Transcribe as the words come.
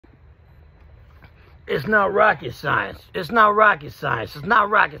It's not rocket science. It's not rocket science. It's not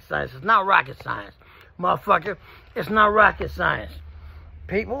rocket science. It's not rocket science. Motherfucker, it's not rocket science.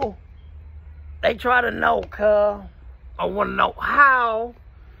 People, they try to know, I want to know how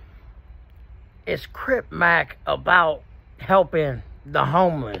is Crip Mac about helping the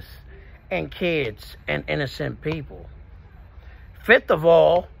homeless and kids and innocent people. Fifth of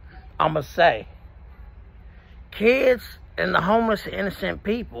all, I'm going to say, kids and the homeless and innocent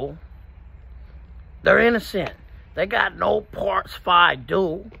people, they're innocent. They got no parts fi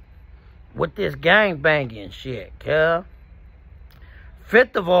do with this gangbanging shit, cuz.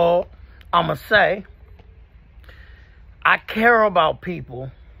 Fifth of all, I'm going to say, I care about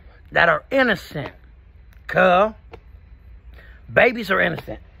people that are innocent, cuz. Babies are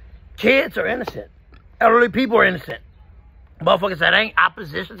innocent. Kids are innocent. Elderly people are innocent. Motherfuckers that ain't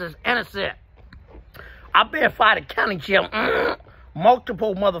oppositions is innocent. I've been fighting county jail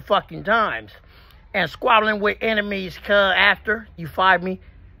multiple motherfucking times. And squabbling with enemies, cuz after you fight me,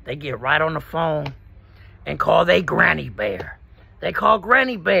 they get right on the phone and call they Granny Bear. They call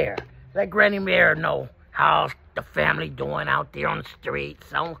Granny Bear. Let Granny Bear know how's the family doing out there on the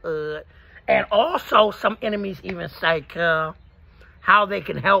streets, on hood. And also some enemies even say, cuz, how they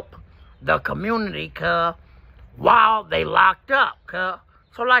can help the community, cuz, while they locked up, cuz.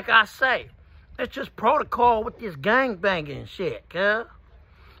 So like I say, it's just protocol with this gangbanging shit, cuz.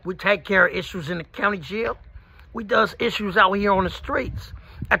 We take care of issues in the county jail. We does issues out here on the streets.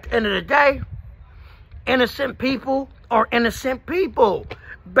 At the end of the day, innocent people are innocent people.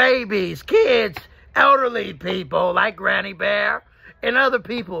 Babies, kids, elderly people like Granny Bear and other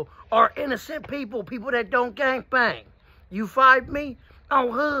people are innocent people. People that don't gangbang. You fight me on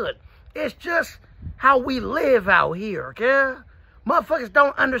hood. It's just how we live out here, okay? Motherfuckers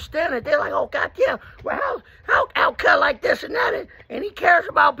don't understand it. They're like, oh, goddamn, well, how cut like this and that? And he cares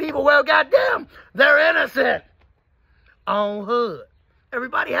about people. Well, goddamn, they're innocent. On hood.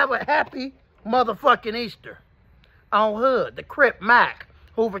 Everybody have a happy motherfucking Easter. On hood. The Crip Mac,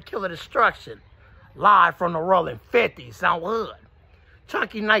 Hoover Killer Destruction. Live from the Rolling 50s on hood.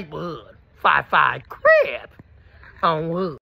 Chunky Neighborhood. 5-5 Crip on hood.